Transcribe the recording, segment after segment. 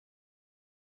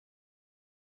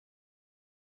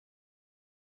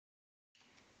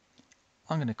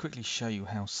I'm going to quickly show you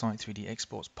how Site3D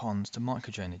exports ponds to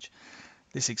Microdrainage.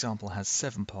 This example has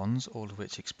 7 ponds, all of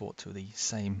which export to the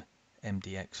same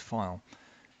MDX file.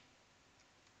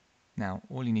 Now,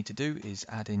 all you need to do is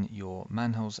add in your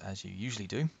manholes as you usually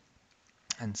do,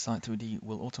 and Site3D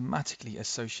will automatically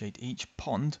associate each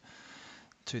pond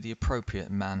to the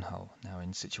appropriate manhole. Now,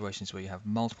 in situations where you have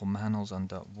multiple manholes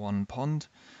under one pond,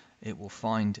 it will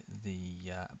find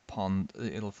the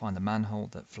manhole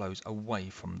that flows away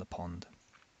from the pond.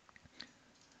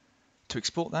 To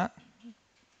export that,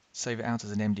 save it out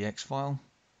as an MDX file,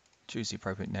 choose the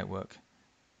appropriate network,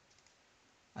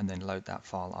 and then load that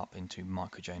file up into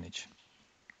Microdrainage.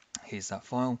 Here's that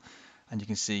file, and you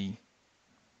can see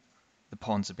the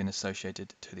ponds have been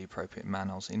associated to the appropriate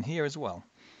manholes in here as well.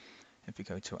 If we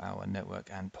go to our network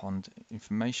and pond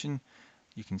information,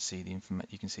 you can see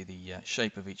the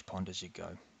shape of each pond as you go.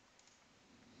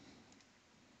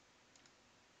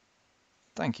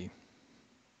 Thank you.